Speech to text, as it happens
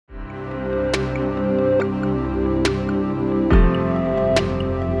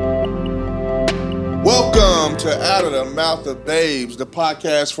to Out of the Mouth of Babes, the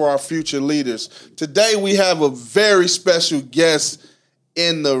podcast for our future leaders. Today we have a very special guest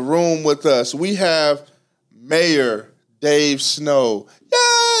in the room with us. We have Mayor Dave Snow.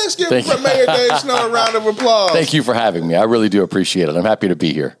 Yes, give Mayor Dave Snow a round of applause. Thank you for having me. I really do appreciate it. I'm happy to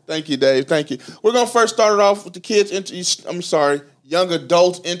be here. Thank you, Dave. Thank you. We're going to first start it off with the kids. Young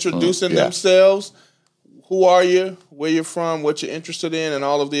adults introducing themselves. Who are you? Where you're from? What you're interested in, and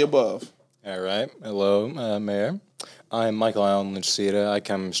all of the above. All right. Hello, Mayor. I'm Michael Allen Lucida. I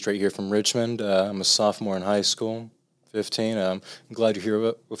come straight here from Richmond. I'm a sophomore in high school, 15. I'm glad you're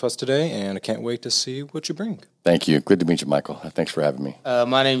here with us today, and I can't wait to see what you bring. Thank you. Good to meet you, Michael. Thanks for having me.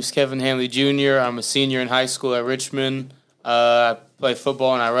 My name's Kevin Hanley Jr. I'm a senior in high school at Richmond. I play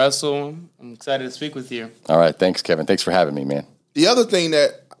football and I wrestle. I'm excited to speak with you. All right. Thanks, Kevin. Thanks for having me, man. The other thing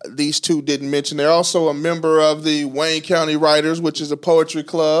that these two didn't mention, they're also a member of the Wayne County Writers, which is a poetry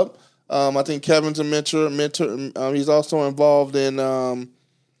club. I think Kevin's a mentor. He's also involved in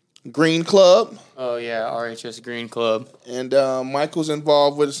Green Club. Oh, yeah, RHS Green Club. And Michael's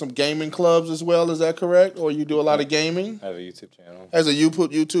involved with some gaming clubs as well. Is that correct? Or you do a lot of gaming? I have a YouTube channel. Has a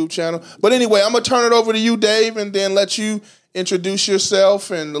YouTube channel. But anyway, I'm going to turn it over to you, Dave, and then let you introduce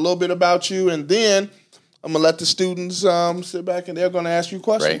yourself and a little bit about you. And then I'm going to let the students sit back, and they're going to ask you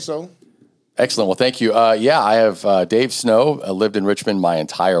questions. Great. So, excellent. Well, thank you. I have Dave Snow. I lived in Richmond my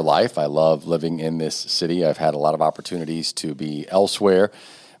entire life. I love living in this city. I've had a lot of opportunities to be elsewhere.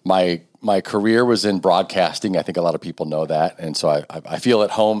 My career was in broadcasting. I think a lot of people know that. And so I feel at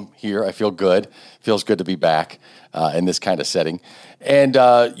home here. I feel good. Feels good to be back in this kind of setting. And,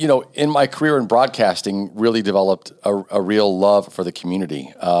 in my career in broadcasting, really developed a real love for the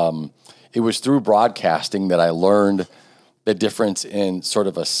community. It was through broadcasting that I learned the difference in sort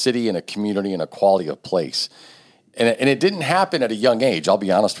of a city and a community and a quality of place. And it didn't happen at a young age, I'll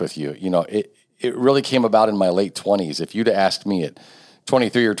be honest with you. It really came about in my late 20s. If you'd asked me at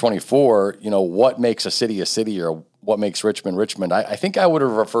 23 or 24, what makes a city or what makes Richmond Richmond, I think I would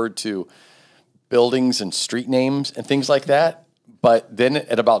have referred to buildings and street names and things like that. But then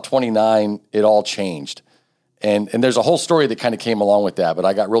at about 29, it all changed. And there's a whole story that kind of came along with that, but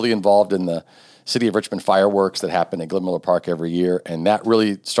I got really involved in the City of Richmond fireworks that happen at Glen Miller Park every year, and that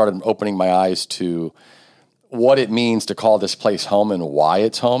really started opening my eyes to what it means to call this place home and why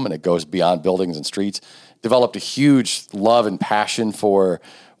it's home, and it goes beyond buildings and streets. Developed a huge love and passion for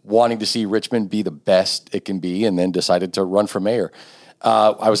wanting to see Richmond be the best it can be, and then decided to run for mayor.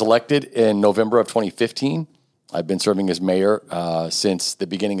 I was elected in November of 2015. I've been serving as mayor since the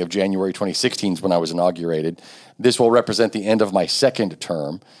beginning of January 2016 when I was inaugurated. This will represent the end of my second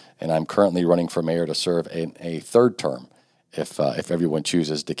term, and I'm currently running for mayor to serve in a third term if everyone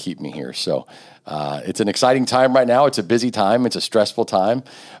chooses to keep me here. So it's an exciting time right now. It's a busy time. It's a stressful time.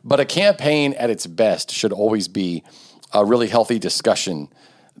 But a campaign at its best should always be a really healthy discussion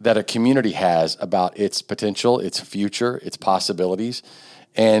that a community has about its potential, its future, its possibilities,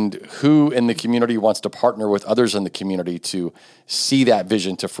 and who in the community wants to partner with others in the community to see that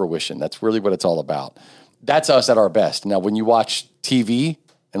vision to fruition. That's really what it's all about. That's us at our best. Now, when you watch TV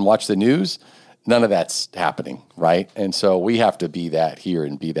and watch the news, none of that's happening, right? And so we have to be that here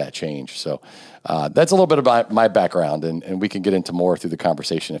and be that change. So that's a little bit about my background, and we can get into more through the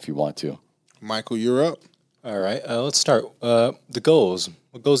conversation if you want to. Michael, you're up. All right. Let's start. The goals.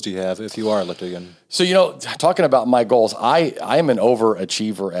 What goals do you have if you are elected again? So, talking about my goals, I am an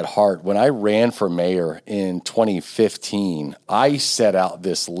overachiever at heart. When I ran for mayor in 2015, I set out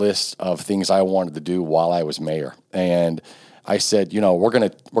this list of things I wanted to do while I was mayor. And I said, we're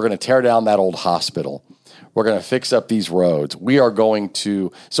gonna tear down that old hospital. We're gonna fix up these roads. We are going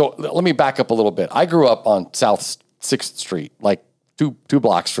to. So let me back up a little bit. I grew up on South 6th Street, like two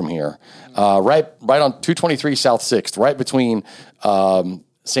blocks from here, right on 223 South 6th, right between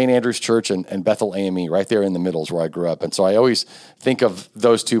St. Andrew's Church and Bethel AME, right there in the middle is where I grew up. And so I always think of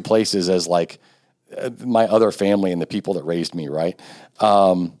those two places as like my other family and the people that raised me, right?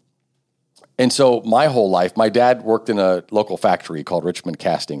 And so my whole life, my dad worked in a local factory called Richmond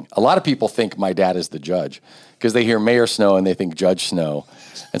Casting. A lot of people think my dad is the judge because they hear Mayor Snow and they think Judge Snow.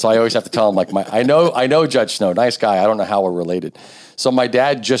 And so I always have to tell them, I know Judge Snow, nice guy. I don't know how we're related. So my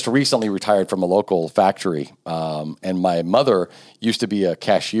dad just recently retired from a local factory, and my mother used to be a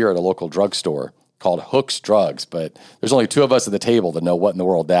cashier at a local drugstore called Hook's Drugs, but there's only two of us at the table that know what in the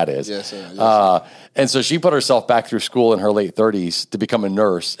world that is. Yes, sir. Yes, sir. And so she put herself back through school in her late 30s to become a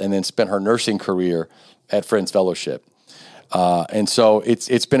nurse, and then spent her nursing career at Friends Fellowship. And so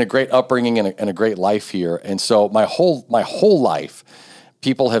it's been a great upbringing and a great life here. And so my whole life,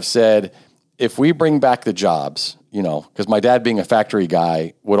 people have said, if we bring back the jobs, because my dad being a factory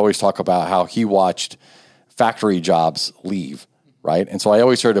guy would always talk about how he watched factory jobs leave, right? And so I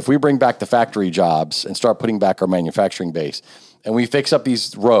always heard if we bring back the factory jobs and start putting back our manufacturing base and we fix up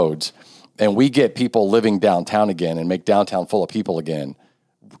these roads and we get people living downtown again and make downtown full of people again,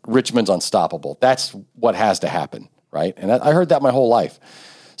 Richmond's unstoppable. That's what has to happen, right? And I heard that my whole life.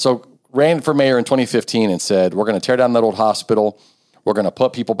 So ran for mayor in 2015 and said, we're going to tear down that old hospital. We're going to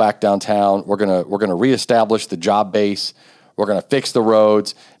put people back downtown. We're going to reestablish the job base. We're going to fix the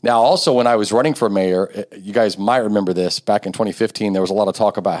roads. Now, also, when I was running for mayor, you guys might remember this, back in 2015, there was a lot of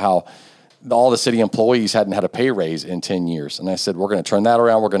talk about how all the city employees hadn't had a pay raise in 10 years. And I said, we're going to turn that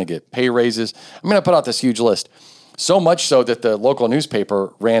around. We're going to get pay raises. I'm going to put out this huge list. So much so that the local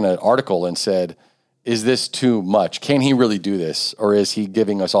newspaper ran an article and said, is this too much? Can he really do this? Or is he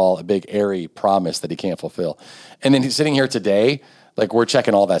giving us all a big airy promise that he can't fulfill? And then he's sitting here today, like we're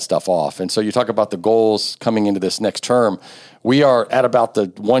checking all that stuff off. And so you talk about the goals coming into this next term. We are at about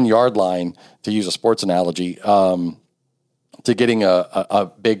the 1 yard line, to use a sports analogy, to getting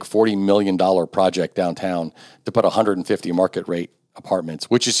a big $40 million project downtown to put 150 market rate apartments,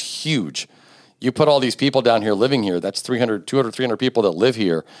 which is huge. You put all these people down here living here, that's 200, 300 people that live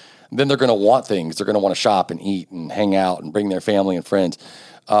here. Then they're going to want things. They're going to want to shop and eat and hang out and bring their family and friends.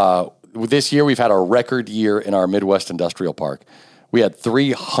 This year, we've had a record year in our Midwest Industrial Park. We had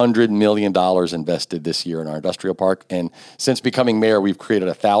 $300 million invested this year in our industrial park. And since becoming mayor, we've created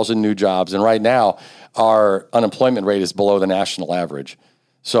 1,000 new jobs. And right now, our unemployment rate is below the national average.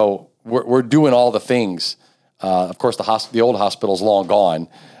 So we're doing all the things. Of course, the old hospital's long gone.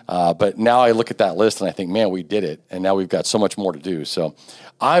 But now I look at that list and I think, man, we did it. And now we've got so much more to do. So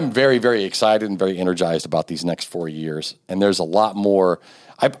I'm very, very excited and very energized about these next 4 years. And there's a lot more.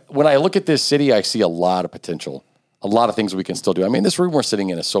 When I look at this city, I see a lot of potential, a lot of things we can still do. I mean, this room we're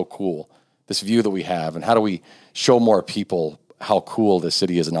sitting in is so cool, this view that we have. And how do we show more people how cool this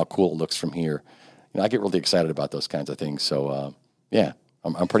city is and how cool it looks from here? You know, I get really excited about those kinds of things. So, yeah,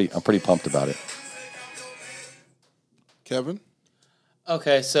 I'm pretty pumped about it. Kevin?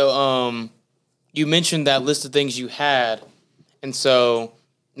 Okay, so you mentioned that list of things you had, and so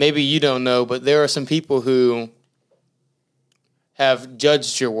maybe you don't know, but there are some people who have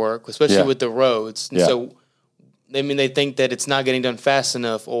judged your work, especially with the roads. And so, I mean, they think that it's not getting done fast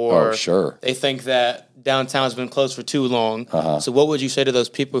enough, or they think that downtown's been closed for too long. So what would you say to those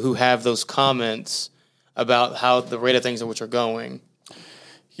people who have those comments about how the rate of things in which are going?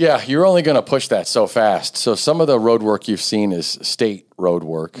 Yeah, you're only going to push that so fast. So some of the road work you've seen is state road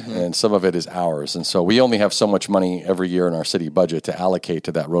work, and some of it is ours. And so we only have so much money every year in our city budget to allocate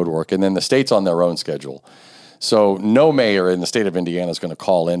to that road work. And then the state's on their own schedule. So no mayor in the state of Indiana is going to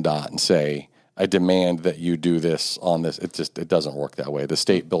call NDOT and say, I demand that you do this on this. It doesn't work that way. The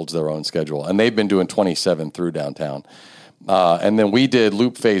state builds their own schedule. And they've been doing 27 through downtown. And then we did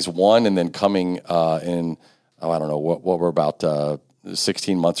Loop Phase 1, and then coming in, I don't know, what we're about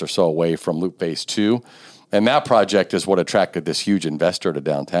 16 months or so away from Loop Phase 2. And that project is what attracted this huge investor to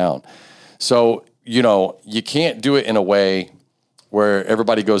downtown. So, you know, you can't do it in a way where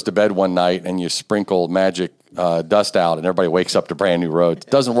everybody goes to bed one night and you sprinkle magic dust out and everybody wakes up to brand new roads.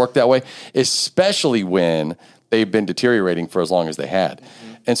 It doesn't work that way, especially when they've been deteriorating for as long as they had.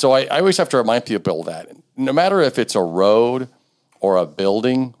 And so I always have to remind people that no matter if it's a road or a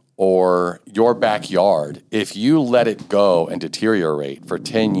building or your backyard, if you let it go and deteriorate for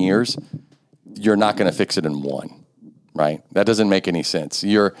 10 years, you're not going to fix it in one, right? That doesn't make any sense.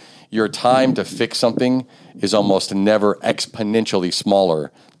 Your time to fix something is almost never exponentially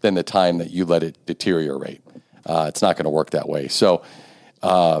smaller than the time that you let it deteriorate. It's not going to work that way. So,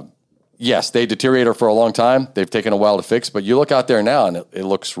 yes, they deteriorated for a long time. They've taken a while to fix, but you look out there now and it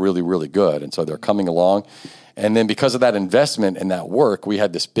looks really, really good. And so they're coming along. And then because of that investment and that work, we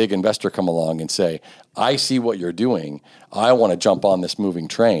had this big investor come along and say, I see what you're doing. I want to jump on this moving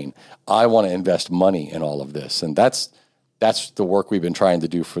train. I want to invest money in all of this. And that's the work we've been trying to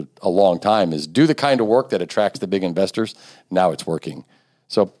do for a long time, is do the kind of work that attracts the big investors. Now it's working.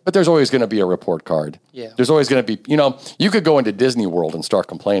 So, but there's always going to be a report card. Yeah. There's always going to be, you could go into Disney World and start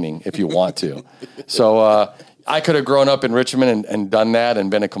complaining if you want to. So, I could have grown up in Richmond and done that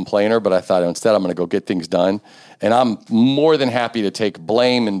and been a complainer, but I thought instead I'm going to go get things done. And I'm more than happy to take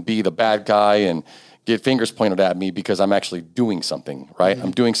blame and be the bad guy and get fingers pointed at me because I'm actually doing something, right?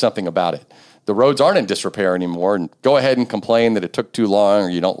 I'm doing something about it. The roads aren't in disrepair anymore, and go ahead and complain that it took too long or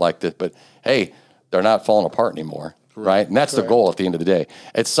you don't like this, but hey, they're not falling apart anymore, right? And that's the goal at the end of the day.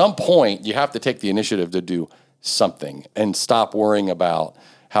 At some point, you have to take the initiative to do something and stop worrying about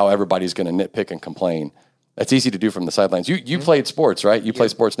how everybody's going to nitpick and complain. That's easy to do from the sidelines. You played sports, right? You play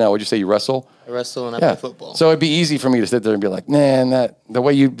sports now. What'd you say? You wrestle? I wrestle and I play football. So it'd be easy for me to sit there and be like, man, the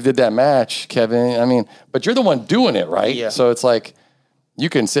way you did that match, Kevin. I mean, but you're the one doing it, right? Yeah. So it's like you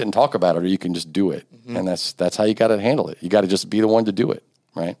can sit and talk about it, or you can just do it, and that's how you got to handle it. You got to just be the one to do it,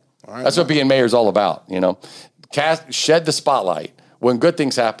 right? That's what being mayor is all about. Shed the spotlight. When good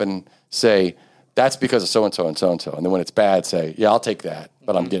things happen, say that's because of so and so and so and so, and then when it's bad, say, yeah, I'll take that,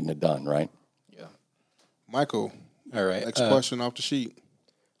 but I'm getting it done, right? Michael, all right. Next question off the sheet.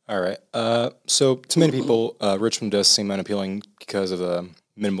 All right. So to many people, Richmond does seem unappealing because of the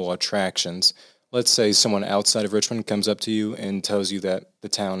minimal attractions. Let's say someone outside of Richmond comes up to you and tells you that the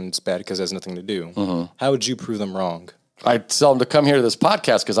town is bad because it has nothing to do. How would you prove them wrong? I tell them to come here to this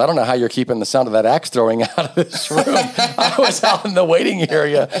podcast because I don't know how you're keeping the sound of that axe throwing out of this room. I was out in the waiting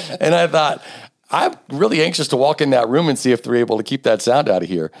area, and I thought, I'm really anxious to walk in that room and see if they're able to keep that sound out of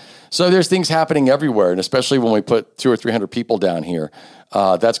here. So there's things happening everywhere, and especially when we put 200 or 300 people down here,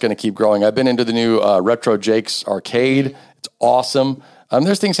 that's going to keep growing. I've been into the new Retro Jake's arcade. It's awesome.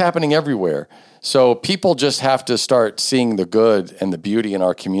 There's things happening everywhere. So people just have to start seeing the good and the beauty in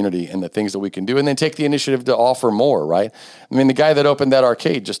our community and the things that we can do, and then take the initiative to offer more, right? I mean, the guy that opened that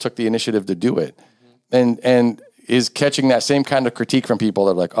arcade just took the initiative to do it. And is catching that same kind of critique from people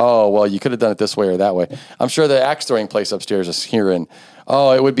that are like, oh, well, you could have done it this way or that way. I'm sure the axe throwing place upstairs is hearing,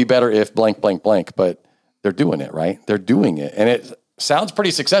 oh, it would be better if blank, blank, blank, but they're doing it, right? They're doing it. And it sounds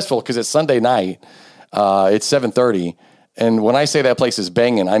pretty successful because it's Sunday night. It's 7:30. And when I say that place is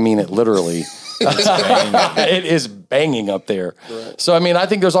banging, I mean it literally. It is banging up there. Right. So, I mean, I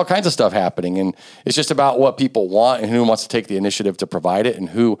think there's all kinds of stuff happening, and it's just about what people want and who wants to take the initiative to provide it and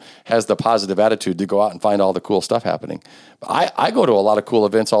who has the positive attitude to go out and find all the cool stuff happening. I go to a lot of cool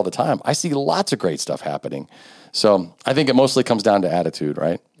events all the time. I see lots of great stuff happening. So I think it mostly comes down to attitude,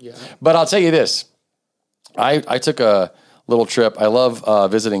 right? Yeah. But I'll tell you this. I took a little trip. I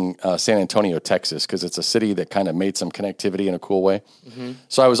love visiting San Antonio, Texas, because it's a city that kind of made some connectivity in a cool way.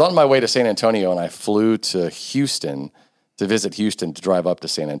 So I was on my way to San Antonio, and I flew to Houston to visit Houston to drive up to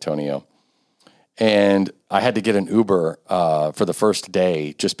San Antonio. And I had to get an Uber for the first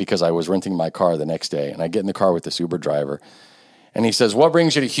day just because I was renting my car the next day. And I get in the car with this Uber driver. And he says, what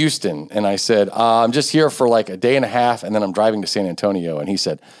brings you to Houston? And I said, I'm just here for like a day and a half, and then I'm driving to San Antonio. And he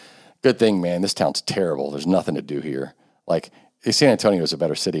said, good thing, man, this town's terrible. There's nothing to do here. Like, San Antonio is a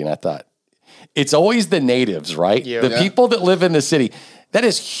better city. And I thought, it's always the natives, right? Yeah. The people that live in the city. That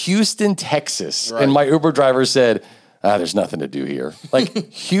is Houston, Texas. Right. And my Uber driver said, there's nothing to do here.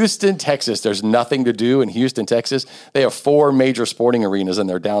 Like, Houston, Texas, there's nothing to do in Houston, Texas. They have 4 major sporting arenas in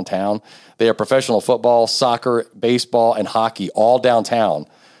their downtown. They have professional football, soccer, baseball, and hockey all downtown.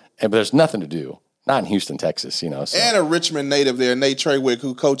 But there's nothing to do. Not in Houston, Texas, So. And a Richmond native there, Nate Trawick,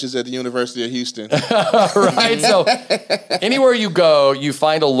 who coaches at the University of Houston. Right? So anywhere you go, you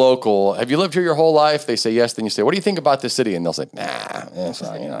find a local. Have you lived here your whole life? They say yes. Then you say, what do you think about this city? And they'll say, nah, it's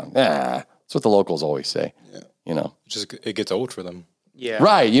not, nah. That's what the locals always say, Just it gets old for them. Yeah.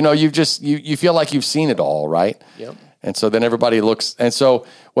 Right. You feel like you've seen it all, right? Yep. And so then everybody looks. And so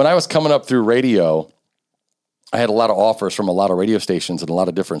when I was coming up through radio, I had a lot of offers from a lot of radio stations in a lot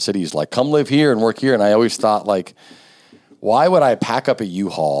of different cities, like, come live here and work here. And I always thought, like, why would I pack up a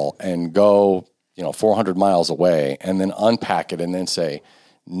U-Haul and go, 400 miles away and then unpack it and then say,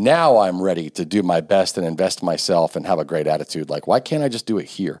 now I'm ready to do my best and invest myself and have a great attitude. Like, why can't I just do it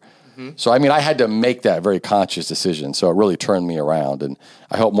here? So, I mean, I had to make that very conscious decision. So it really turned me around. And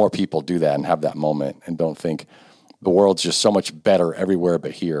I hope more people do that and have that moment and don't think the world's just so much better everywhere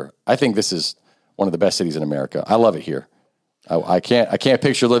but here. I think this is one of the best cities in America. I love it here. I can't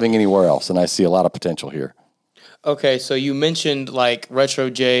picture living anywhere else, and I see a lot of potential here. Okay, so you mentioned like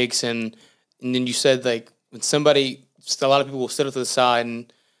Retro Jakes, and then you said like when a lot of people will sit up to the side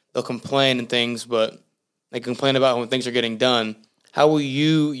and they'll complain and things, but they complain about when things are getting done. How will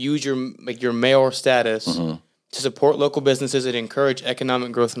you use your mayor status to support local businesses and encourage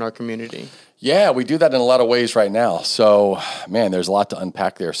economic growth in our community? Yeah, we do that in a lot of ways right now. So, man, there's a lot to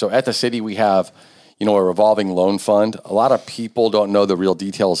unpack there. So at the city, we have, a revolving loan fund. A lot of people don't know the real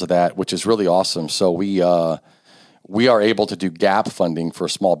details of that, which is really awesome. So we are able to do gap funding for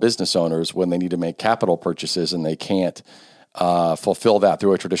small business owners when they need to make capital purchases and they can't fulfill that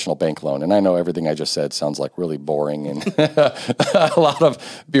through a traditional bank loan. And I know everything I just said sounds like really boring and a lot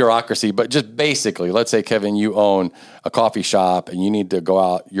of bureaucracy, but just basically, let's say, Kevin, you own a coffee shop and you need to go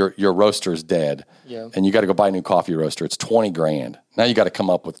out, your roaster's dead, and you got to go buy a new coffee roaster. It's $20,000. Now you got to come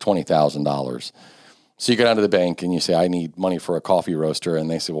up with $20,000. So you go down to the bank and you say, I need money for a coffee roaster. And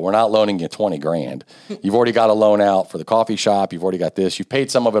they say, well, we're not loaning you $20,000. You've already got a loan out for the coffee shop. You've already got this. You've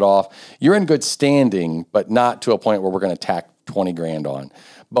paid some of it off. You're in good standing, but not to a point where we're going to tack $20,000 on.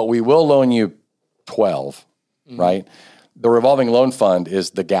 But we will loan you 12, right? The revolving loan fund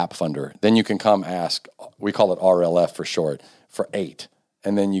is the gap funder. Then you can come ask, we call it RLF for short, for 8.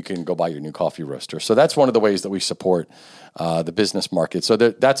 And then you can go buy your new coffee roaster. So that's one of the ways that we support the business market. So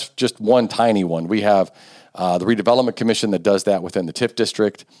that's just one tiny one. We have the Redevelopment Commission that does that within the TIF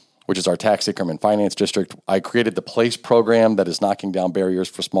district, which is our tax increment finance district. I created the PLACE program that is knocking down barriers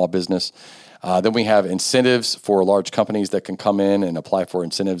for small business. Then we have incentives for large companies that can come in and apply for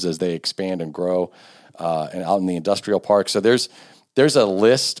incentives as they expand and grow and out in the industrial park. So there's a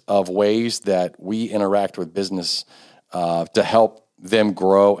list of ways that we interact with business to help them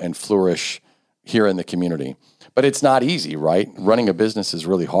grow and flourish here in the community. But it's not easy, right? Running a business is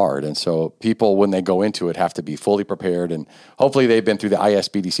really hard. And so people, when they go into it, have to be fully prepared. And hopefully they've been through the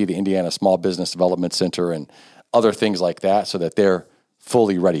ISBDC, the Indiana Small Business Development Center, and other things like that so that they're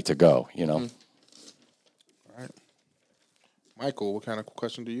fully ready to go, you know? All right. Michael, what kind of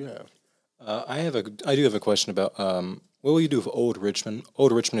question do you have? I do have a question about what will you do with Old Richmond?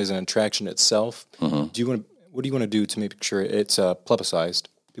 Old Richmond is an attraction itself. What do you want to do to make sure it's publicized?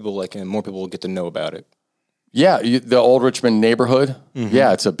 And more people will get to know about it. Yeah, the Old Richmond neighborhood.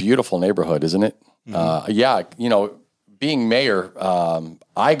 Yeah, it's a beautiful neighborhood, isn't it? Being mayor,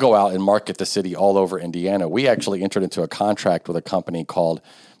 I go out and market the city all over Indiana. We actually entered into a contract with a company called,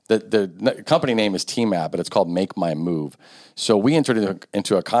 the company name is TMAP, but it's called Make My Move. So we entered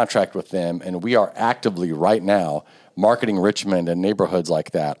into a contract with them, and we are actively right now marketing Richmond and neighborhoods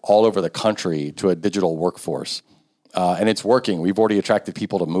like that all over the country to a digital workforce. And it's working. We've already attracted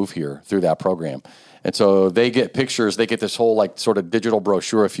people to move here through that program. And so they get pictures, they get this whole sort of digital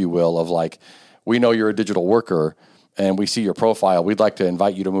brochure, if you will, of we know you're a digital worker and we see your profile. We'd like to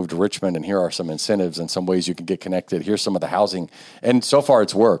invite you to move to Richmond, and here are some incentives and some ways you can get connected. Here's some of the housing. And so far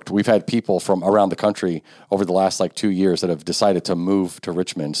it's worked. We've had people from around the country over the last 2 years that have decided to move to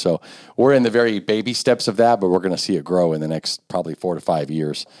Richmond. So we're in the very baby steps of that, but we're going to see it grow in the next probably 4 to 5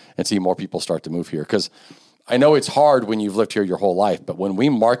 years and see more people start to move here. Because I know it's hard when you've lived here your whole life, but when we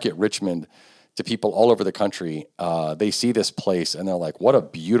market Richmond to people all over the country, they see this place and they're like, what a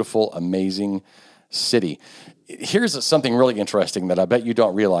beautiful, amazing city. Here's something really interesting that I bet you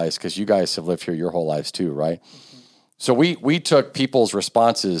don't realize, because you guys have lived here your whole lives too, right? So we took people's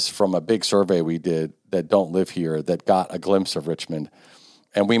responses from a big survey we did that don't live here that got a glimpse of Richmond,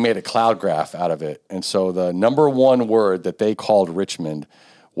 and we made a cloud graph out of it. And so the number one word that they called Richmond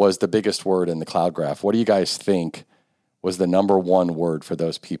was the biggest word in the cloud graph. What do you guys think was the number one word for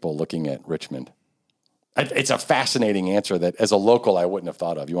those people looking at Richmond? It's a fascinating answer that as a local I wouldn't have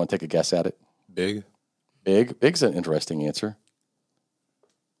thought of. You want to take a guess at it? Big. Big's an interesting answer.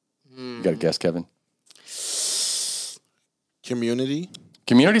 You got a guess, Kevin? Community.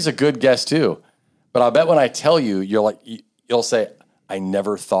 Community's a good guess too. But I'll bet when I tell you, you'll say, I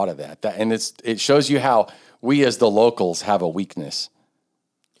never thought of that. And it shows you how we as the locals have a weakness.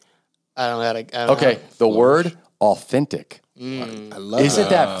 The word authentic. I love Isn't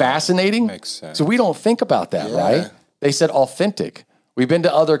that fascinating? Makes sense. So we don't think about that, right? They said authentic. We've been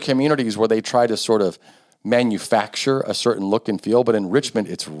to other communities where they try to sort of manufacture a certain look and feel, but in Richmond,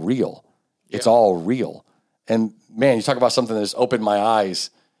 it's real. It's all real. And man, you talk about something that just opened my eyes,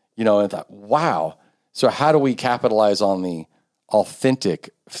 and I thought, wow. So how do we capitalize on the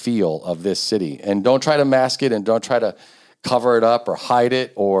authentic feel of this city? And don't try to mask it, and don't try to cover it up or hide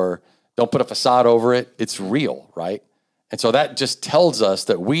it, or don't put a facade over it. It's real, right? And so that just tells us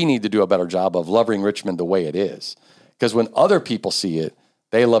that we need to do a better job of loving Richmond the way it is. Because when other people see it,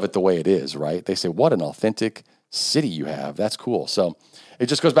 they love it the way it is, right? They say, what an authentic city you have. That's cool. So it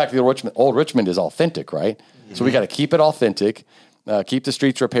just goes back to the old Richmond is authentic, right? Mm-hmm. So we got to keep it authentic, keep the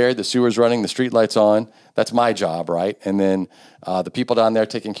streets repaired, the sewers running, the street lights on. That's my job, right? And then the people down there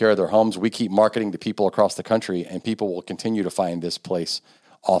taking care of their homes, we keep marketing to people across the country, and people will continue to find this place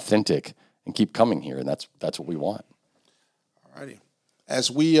authentic and keep coming here. And that's what we want. All righty. As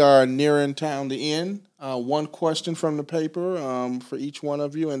we are nearing town to end, one question from the paper for each one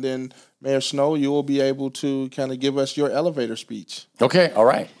of you, and then Mayor Snow, you will be able to kind of give us your elevator speech. Okay, all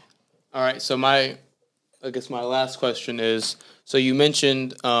right. All right, so my last question is, so you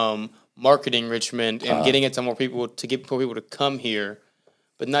mentioned marketing Richmond and getting it to more people, to get more people to come here,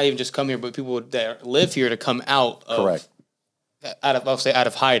 but not even just come here, but people that live here to come out of, correct, out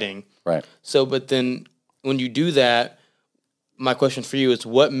of hiding. Right. So, but then when you do that, my question for you is,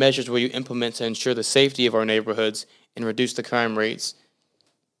 what measures will you implement to ensure the safety of our neighborhoods and reduce the crime rates?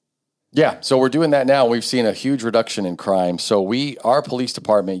 Yeah, so we're doing that now. We've seen a huge reduction in crime. So our police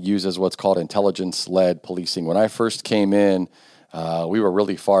department uses what's called intelligence-led policing. When I first came in, we were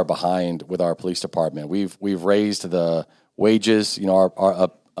really far behind with our police department. We've raised the wages. You know,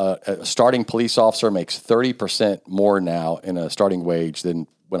 a starting police officer makes 30% more now in a starting wage than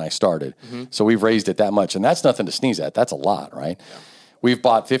when I started. Mm-hmm. So we've raised it that much, and that's nothing to sneeze at. That's a lot, right? Yeah. We've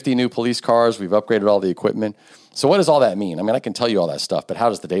bought 50 new police cars. We've upgraded all the equipment. So what does all that mean? I mean, I can tell you all that stuff, but how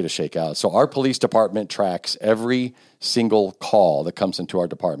does the data shake out? So our police department tracks every single call that comes into our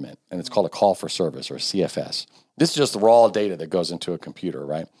department, and it's called a call for service, or a CFS. This is just the raw data that goes into a computer,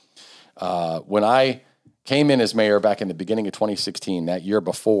 right? When I came in as mayor back in the beginning of 2016, that year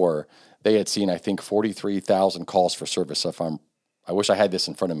before, they had seen, I think, 43,000 calls for service. I wish I had this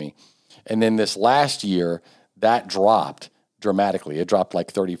in front of me. And then this last year, that dropped dramatically. It dropped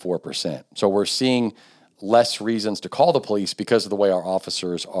like 34%. So we're seeing less reasons to call the police because of the way our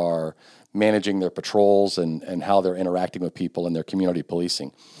officers are managing their patrols and how they're interacting with people in their community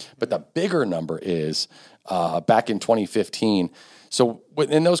policing. But the bigger number is back in 2015. So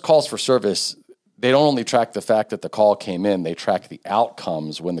in those calls for service, they don't only track the fact that the call came in, they track the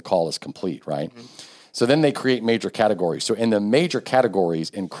outcomes when the call is complete, right? Mm-hmm. So then they create major categories. So in the major categories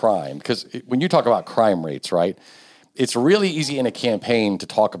in crime, because when you talk about crime rates, right, it's really easy in a campaign to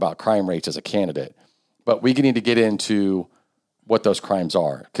talk about crime rates as a candidate. But we need to get into what those crimes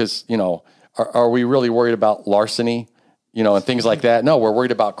are. Because, you know, are we really worried about larceny, you know, and things like that? No, we're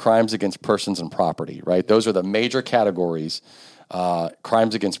worried about crimes against persons and property, right? Those are the major categories,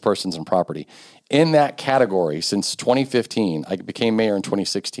 crimes against persons and property. In that category, since 2015, I became mayor in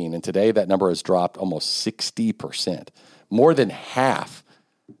 2016, and today that number has dropped almost 60%. More than half,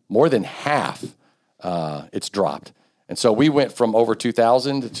 it's dropped. And so we went from over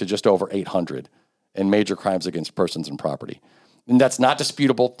 2,000 to just over 800 in major crimes against persons and property. And that's not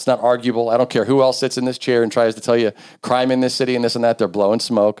disputable. It's not arguable. I don't care who else sits in this chair and tries to tell you crime in this city and this and that. They're blowing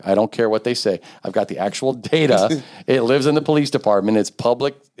smoke. I don't care what they say. I've got the actual data. It lives in the police department. It's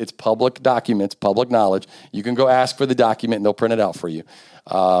public documents, public knowledge. You can go ask for the document and they'll print it out for you.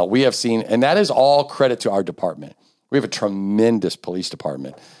 We have seen, and that is all credit to our department. We have a tremendous police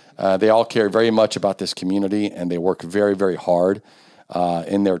department. They all care very much about this community, and they work very, very hard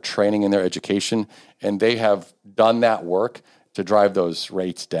in their training and their education, and they have done that work to drive those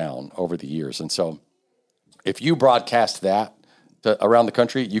rates down over the years. And so if you broadcast that around the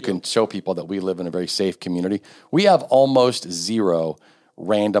country, you can show people that we live in a very safe community. We have almost zero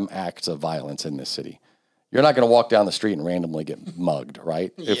random acts of violence in this city. You're not going to walk down the street and randomly get mugged,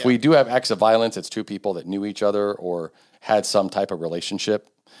 right? Yeah. If we do have acts of violence, it's two people that knew each other or had some type of relationship.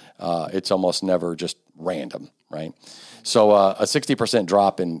 It's almost never just random, right? So a 60%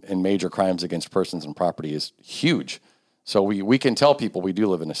 drop in major crimes against persons and property is huge. So we can tell people we do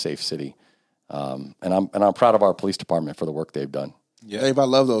live in a safe city, and I'm proud of our police department for the work they've done. Yeah, Dave, I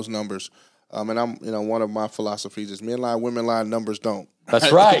love those numbers. And one of my philosophies is men lie, women lie, numbers don't.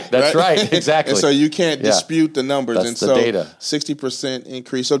 That's right. That's right. Exactly. And so you can't dispute the numbers. That's and the so data. 60%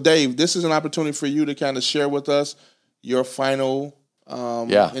 increase. So Dave, this is an opportunity for you to kind of share with us your final.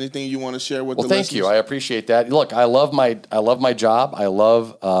 Anything you want to share with the listeners? Well, thank you. I appreciate that. Look, I love my job. I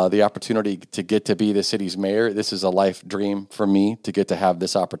love the opportunity to get to be the city's mayor. This is a life dream for me to get to have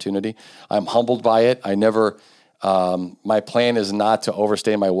this opportunity. I'm humbled by it. My plan is not to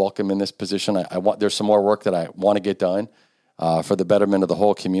overstay my welcome in this position. There's some more work that I want to get done for the betterment of the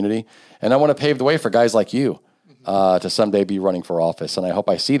whole community. And I want to pave the way for guys like you to someday be running for office. And I hope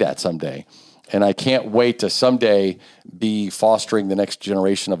I see that someday. And I can't wait to someday be fostering the next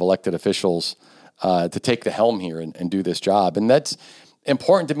generation of elected officials to take the helm here and do this job. And that's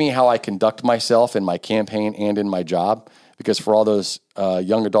important to me, how I conduct myself in my campaign and in my job, because for all those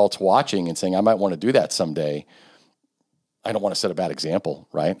young adults watching and saying, I might want to do that someday, I don't want to set a bad example,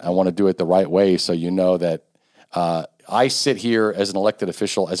 right? I want to do it the right way so you know that I sit here as an elected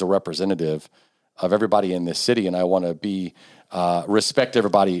official, as a representative of everybody in this city, and I want to be respect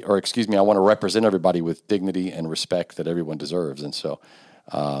everybody, I want to represent everybody with dignity and respect that everyone deserves. And so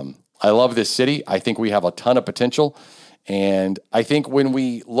I love this city. I think we have a ton of potential. And I think when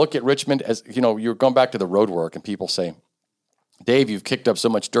we look at Richmond, as you know, you're going back to the road work and people say, Dave, you've kicked up so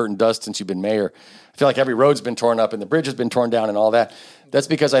much dirt and dust since you've been mayor. I feel like every road's been torn up and the bridge has been torn down and all that. That's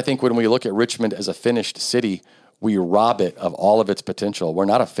because I think when we look at Richmond as a finished city, we rob it of all of its potential. We're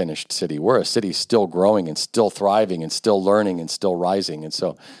not a finished city. We're a city still growing and still thriving and still learning and still rising. And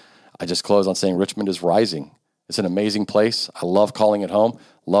so I just close on saying Richmond is rising. It's an amazing place. I love calling it home,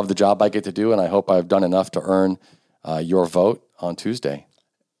 love the job I get to do, and I hope I've done enough to earn your vote on Tuesday.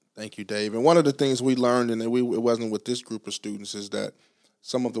 Thank you, Dave. And one of the things we learned, and it wasn't with this group of students, is that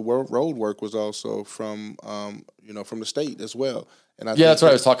some of the road work was also from from the state as well. And that's what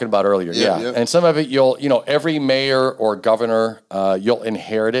I was talking about earlier. Yeah. And some of it every mayor or governor, you'll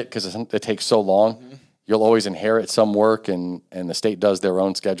inherit it because it takes so long. Mm-hmm. You'll always inherit some work, and the state does their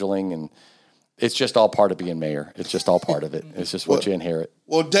own scheduling, and it's just all part of being mayor. It's just all part of it. It's just what you inherit.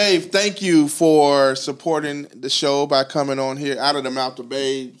 Well, Dave, thank you for supporting the show by coming on here, Out of the Mouth of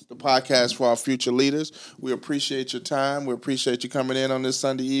Babes, the podcast for our future leaders. We appreciate your time. We appreciate you coming in on this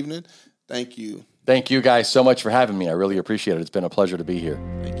Sunday evening. Thank you. Thank you guys so much for having me. I really appreciate it. It's been a pleasure to be here.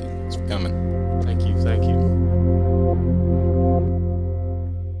 Thank you. Thanks for coming. Thank you.